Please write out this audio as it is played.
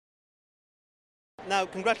Now,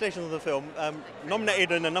 congratulations on the film,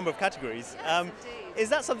 nominated in a number of categories. Yes, is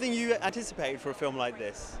that something you anticipated for a film like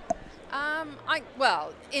this?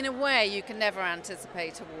 Well, in a way, you can never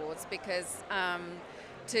anticipate awards because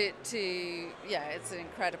it's an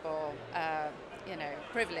incredible,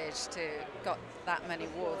 privilege to got that many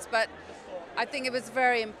awards. But I think it was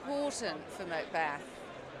very important for Macbeth.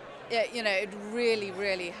 It really,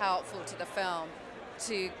 really helpful to the film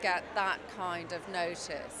to get that kind of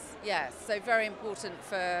notice. Yes, so very important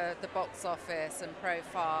for the box office and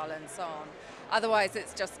profile and so on. Otherwise,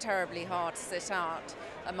 it's just terribly hard to sit out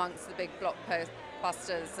amongst the big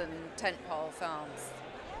blockbusters and tentpole films.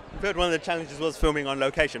 I've heard one of the challenges was filming on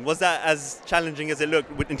location. Was that as challenging as it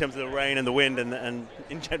looked in terms of the rain and the wind and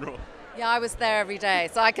in general? Yeah, I was there every day,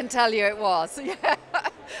 so I can tell you it was. Yeah,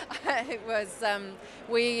 it was.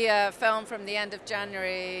 We filmed from the end of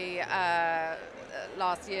January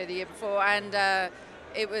last year, the year before, and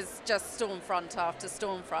it was just storm front after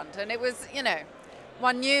storm front, and it was,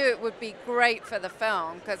 one knew it would be great for the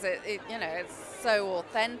film because it's so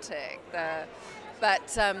authentic.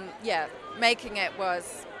 Making it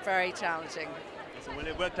was very challenging. Well,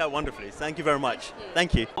 it worked out wonderfully. Thank you very much.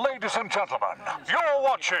 Thank you. Ladies and gentlemen, you're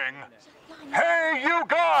watching Hey You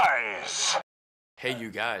Guys! Hey You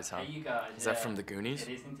Guys, huh? Hey You Guys. Is that from the Goonies?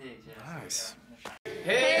 It is indeed, yeah. Nice.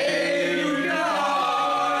 Hey